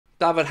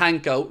David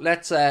Hanko,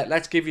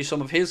 let's give you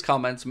some of his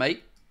comments,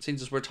 mate,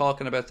 since we're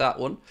talking about that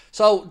one.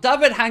 So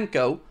David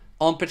Hanko,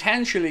 on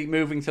potentially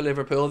moving to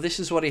Liverpool, this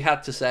is what he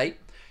had to say.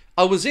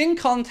 I was in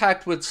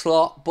contact with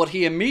Slot, but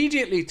he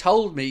immediately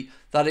told me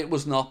that it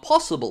was not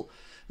possible.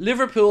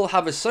 Liverpool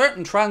have a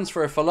certain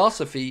transfer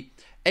philosophy.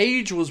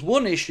 Age was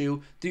one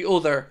issue, the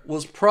other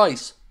was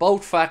price.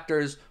 Both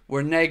factors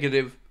were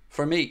negative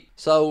for me.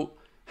 So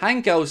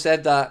Hanko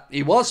said that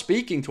he was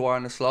speaking to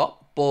Arne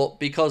Slot, but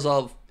because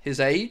of his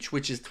age,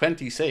 which is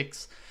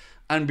 26,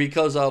 and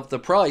because of the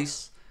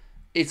price,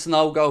 it's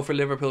no go for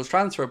Liverpool's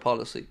transfer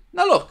policy.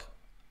 Now look,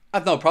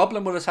 I've no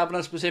problem with us having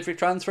a specific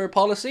transfer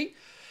policy,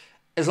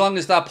 as long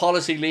as that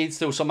policy leads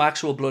to some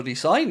actual bloody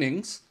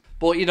signings.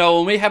 But, you know,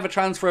 when we have a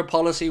transfer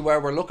policy where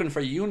we're looking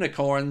for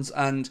unicorns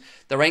and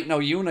there ain't no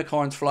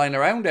unicorns flying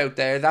around out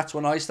there, that's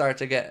when I start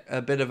to get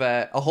a bit of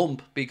a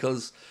hump,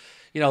 because,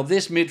 you know,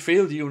 this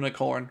midfield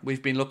unicorn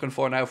we've been looking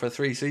for now for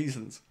 3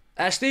 seasons.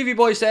 Stevie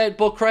Boy said,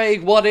 but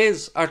Craig, what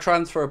is our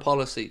transfer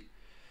policy?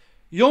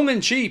 Young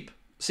and cheap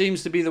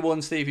seems to be the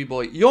one, Stevie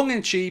Boy. Young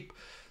and cheap,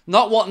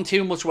 not wanting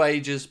too much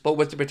wages, but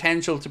with the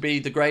potential to be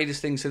the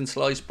greatest thing since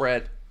sliced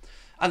bread.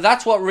 And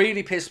that's what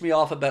really pissed me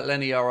off about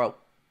Lenny Yoro.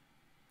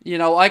 You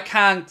know, I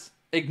can't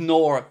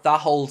ignore that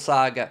whole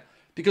saga,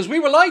 because we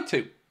were lied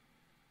to.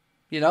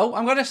 You know,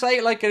 I'm going to say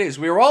it like it is.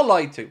 We were all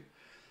lied to.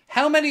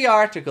 How many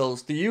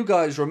articles do you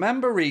guys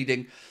remember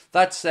reading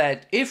that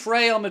said, if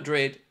Real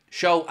Madrid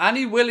show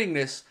any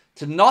willingness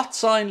to not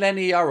sign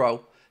Lenny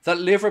Yoro, that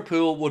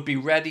Liverpool would be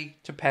ready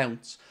to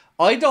pounce?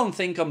 I don't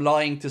think I'm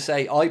lying to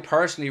say I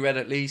personally read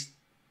at least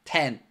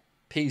 10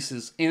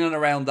 pieces in and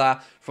around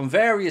that from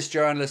various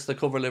journalists that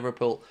cover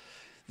Liverpool.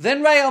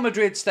 Then Real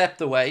Madrid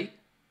stepped away,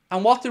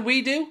 and what did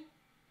we do?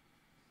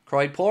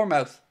 Cried poor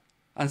mouth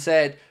and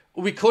said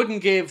we couldn't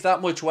give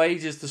that much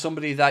wages to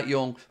somebody that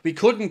young. We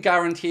couldn't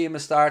guarantee him a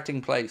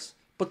starting place.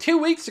 But 2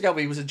 weeks ago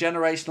he was a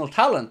generational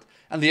talent,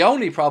 and the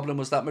only problem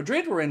was that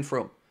Madrid were in for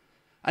him,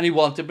 and he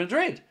wanted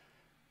Madrid.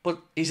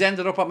 But he's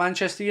ended up at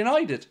Manchester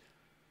United.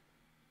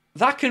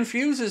 That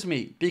confuses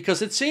me,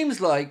 because it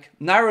seems like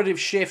narratives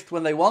shift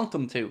when they want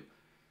them to.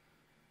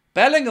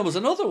 Bellingham was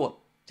another one.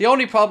 The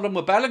only problem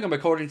with Bellingham,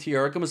 according to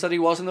Jurgen, was that he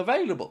wasn't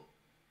available.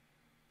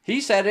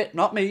 He said it,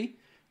 not me.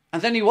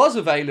 And then he was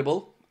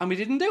available, and we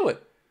didn't do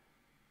it.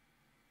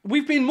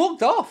 We've been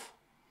mugged off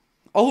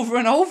over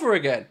and over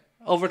again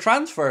over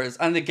transfers,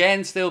 and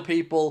again still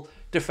people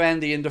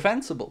defend the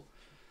indefensible.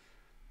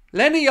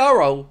 Lenny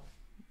Yoro,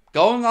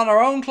 going on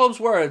our own club's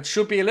words,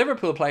 should be a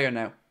Liverpool player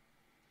now.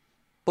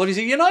 But he's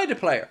a United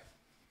player,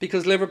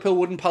 because Liverpool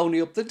wouldn't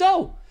pony up the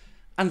dough.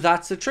 And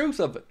that's the truth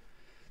of it.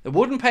 They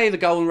wouldn't pay the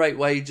going rate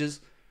wages.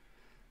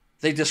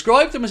 They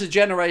described him as a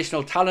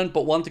generational talent,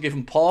 but want to give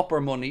him pauper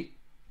money.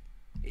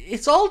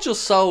 It's all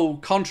just so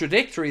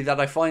contradictory that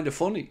I find it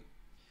funny.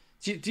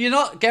 Do you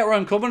not get where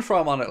I'm coming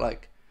from on it?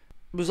 Like,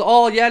 it was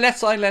all, yeah,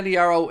 let's sign Lenny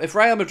Yoro. If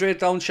Real Madrid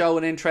don't show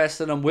an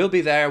interest in him, we'll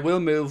be there, we'll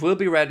move, we'll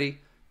be ready.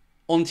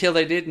 Until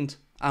they didn't,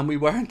 and we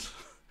weren't.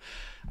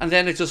 And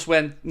then it just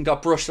went and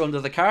got brushed under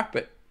the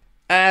carpet.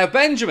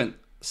 Benjamin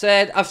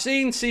said, I've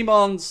seen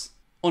Simons,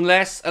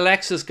 unless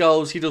Alexis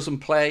goes, he doesn't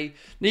play.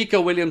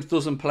 Nico Williams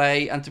doesn't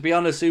play. And to be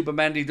honest,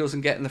 Zubimendi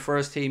doesn't get in the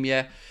first team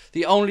yet.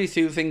 The only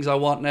 2 things I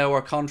want now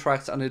are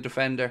contracts and a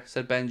defender,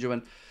 said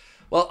Benjamin.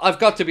 Well, I've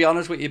got to be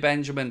honest with you,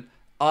 Benjamin.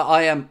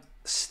 I am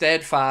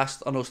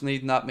steadfast on us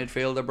needing that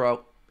midfielder,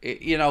 bro.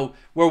 You know,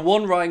 we're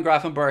one Ryan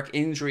Gravenberch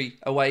injury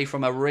away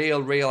from a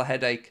real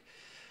headache.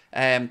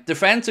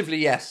 Defensively,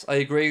 yes, I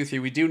agree with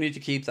you. We do need to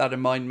keep that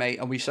in mind, mate.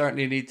 And we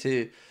certainly need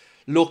to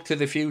look to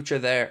the future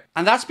there.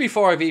 And that's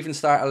before I've even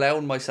started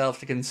allowing myself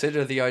to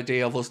consider the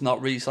idea of us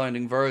not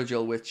re-signing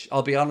Virgil, which,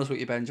 I'll be honest with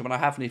you, Benjamin, I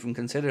haven't even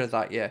considered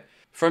that yet.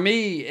 For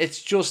me,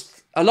 it's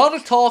just a lot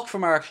of talk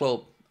from our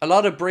club, a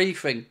lot of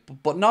briefing,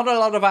 but not a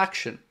lot of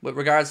action with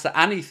regards to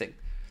anything.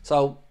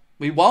 So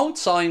we won't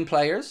sign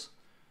players.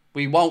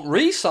 We won't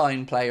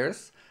re-sign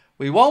players.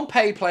 We won't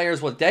pay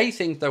players what they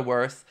think they're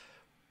worth.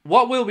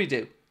 What will we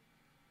do?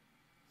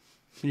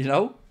 You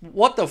know?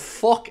 What the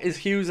fuck is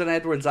Hughes and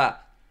Edwards at?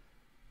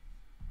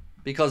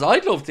 Because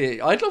I'd love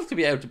to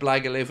be able to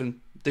blag a living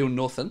doing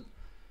nothing.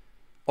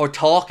 Or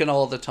talking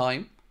all the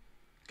time.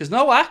 Because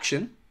no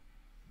action.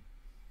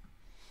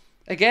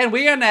 Again,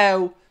 we are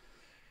now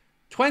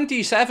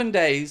 27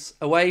 days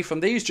away from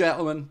these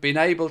gentlemen being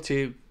able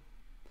to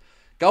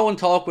go and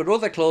talk with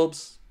other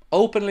clubs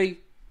openly,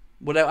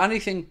 without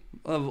anything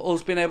of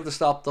us being able to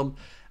stop them,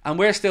 and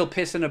we're still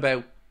pissing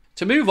about.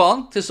 To move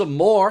on to some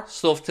more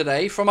stuff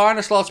today from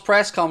Arne Slot's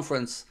press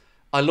conference.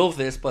 I love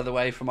this, by the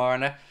way, from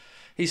Arne.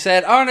 He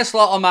said, Arne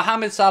Slot on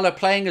Mohamed Salah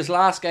playing his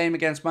last game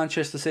against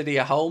Manchester City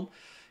at home.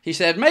 He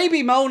said,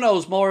 maybe Mo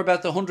knows more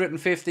about the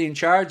 115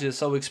 charges,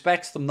 so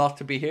expects them not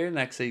to be here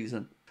next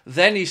season.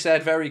 Then he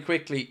said very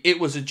quickly, it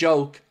was a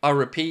joke. I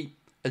repeat,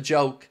 a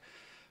joke.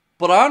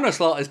 But Arne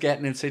Slot is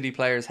getting in City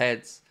players'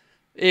 heads.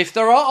 If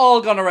they're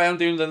all gone around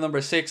doing the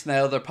number 6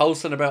 now, they're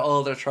posting about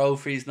all their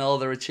trophies and all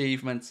their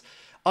achievements.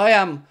 I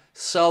am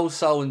so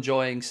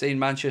enjoying seeing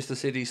Manchester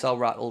City so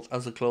rattled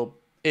as a club.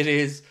 It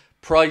is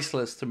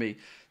priceless to me.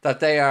 That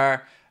they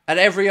are, at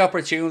every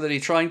opportunity,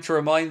 trying to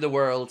remind the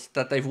world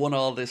that they've won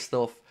all this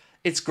stuff.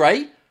 It's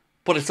great,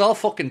 but it's all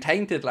fucking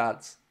tainted,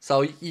 lads.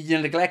 So you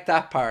neglect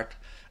that part.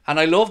 And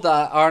I love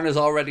that Arna's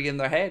already in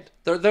their head.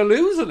 They're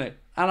losing it.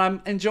 And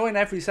I'm enjoying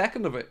every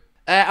second of it.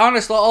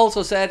 Arne Slot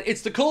also said,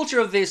 it's the culture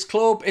of this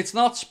club. It's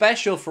not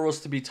special for us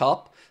to be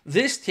top.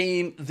 This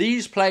team,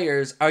 these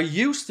players are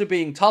used to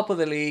being top of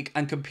the league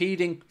and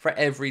competing for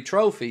every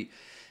trophy.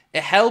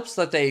 It helps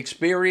that they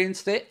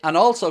experienced it and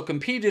also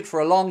competed for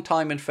a long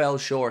time and fell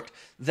short.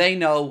 They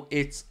know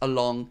it's a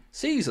long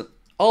season.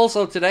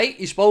 Also today,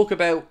 he spoke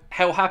about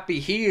how happy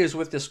he is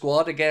with the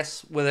squad, I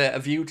guess, with a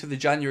view to the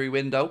January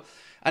window.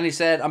 And he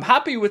said, I'm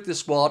happy with the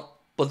squad,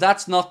 but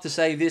that's not to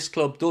say this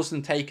club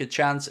doesn't take a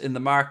chance in the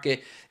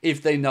market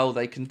if they know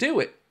they can do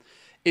it.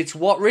 It's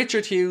what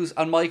Richard Hughes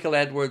and Michael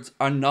Edwards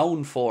are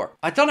known for.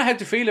 I don't know how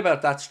to feel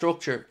about that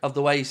structure of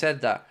the way he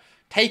said that.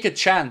 Take a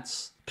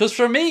chance. Because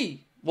for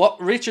me,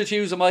 what Richard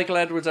Hughes and Michael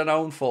Edwards are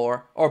known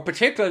for, or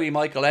particularly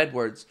Michael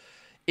Edwards,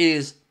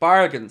 is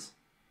bargains.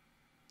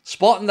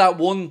 Spotting that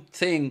one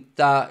thing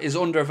that is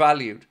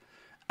undervalued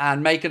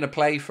and making a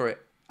play for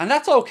it. And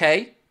that's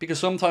okay, because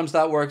sometimes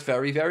that works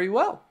very, very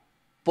well.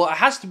 But it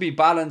has to be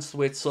balanced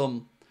with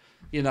some,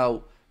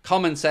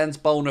 common sense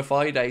bona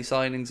fide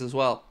signings as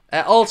well.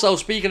 Also,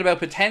 speaking about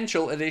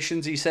potential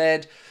additions, he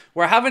said,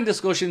 we're having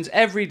discussions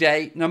every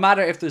day, no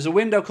matter if there's a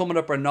window coming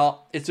up or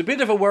not. It's a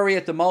bit of a worry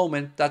at the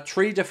moment that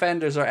 3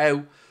 defenders are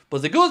out.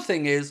 But the good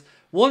thing is,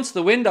 once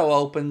the window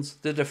opens,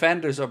 the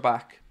defenders are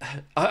back.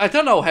 I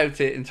don't know how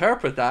to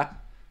interpret that.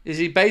 Is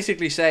he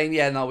basically saying,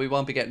 yeah, no, we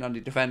won't be getting any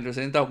defenders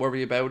in, don't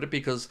worry about it,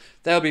 because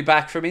they'll be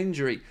back from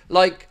injury.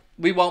 Like,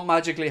 we won't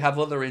magically have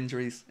other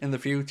injuries in the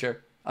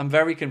future. I'm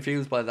very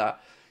confused by that.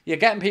 You're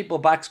getting people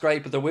back's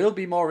great, but there will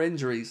be more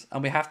injuries,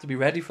 and we have to be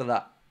ready for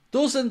that.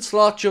 Doesn't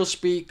Slot just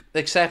speak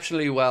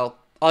exceptionally well?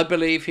 I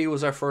believe he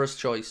was our first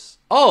choice.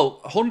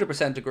 Oh,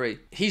 100% agree.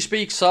 He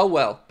speaks so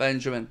well,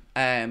 Benjamin.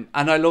 And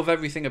I love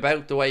everything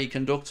about the way he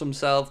conducts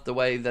himself, the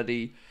way that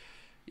he,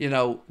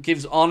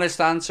 gives honest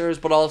answers,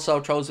 but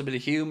also throws a bit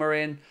of humour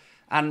in.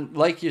 And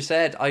like you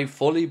said, I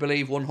fully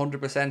believe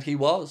 100% he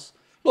was.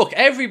 Look,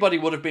 everybody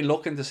would have been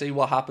looking to see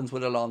what happens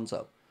with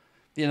Alonso.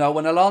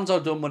 When Alonso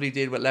done what he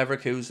did with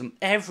Leverkusen,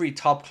 every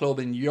top club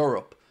in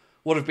Europe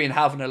would have been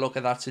having a look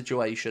at that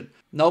situation.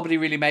 Nobody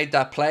really made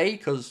that play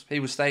because he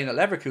was staying at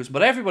Leverkusen,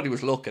 but everybody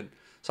was looking.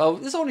 So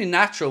it's only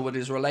natural with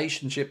his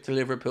relationship to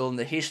Liverpool and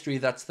the history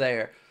that's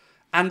there,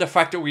 and the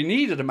fact that we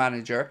needed a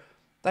manager,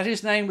 that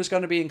his name was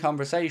going to be in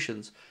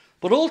conversations.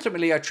 But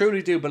ultimately, I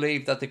truly do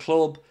believe that the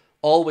club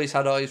always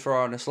had eyes for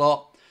Arne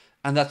Slot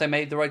and that they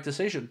made the right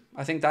decision.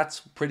 I think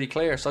that's pretty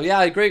clear. So yeah,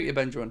 I agree with you,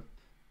 Benjamin.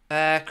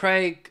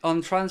 Craig,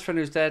 on Transfer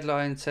News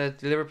Deadline,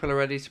 said Liverpool are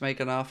ready to make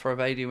an offer of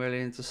 80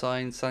 million to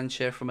sign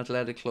Sanchez from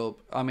Athletic Club.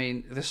 I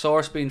mean, the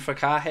source being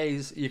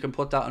Fakahes, you can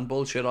put that on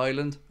Bullshit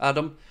Island,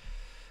 Adam.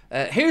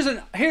 Here's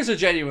a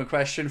genuine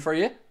question for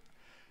you.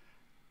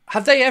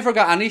 Have they ever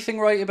got anything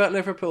right about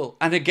Liverpool?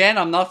 And again,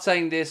 I'm not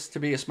saying this to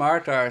be a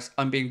smart arse.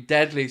 I'm being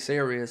deadly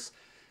serious.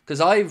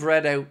 Because I've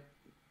read out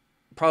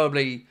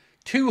probably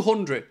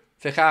 200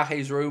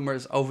 Fakahes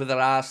rumours over the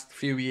last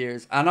few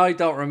years. And I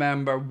don't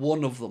remember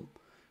one of them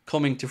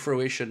coming to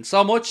fruition.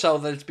 So much so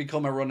that it's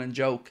become a running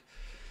joke.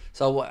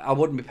 So I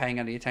wouldn't be paying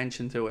any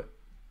attention to it.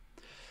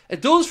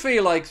 It does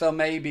feel like, though,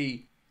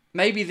 maybe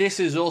this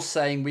is us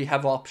saying we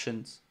have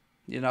options.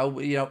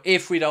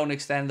 If we don't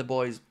extend the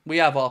boys, we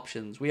have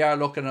options. We are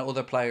looking at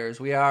other players.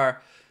 We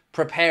are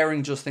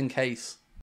preparing just in case.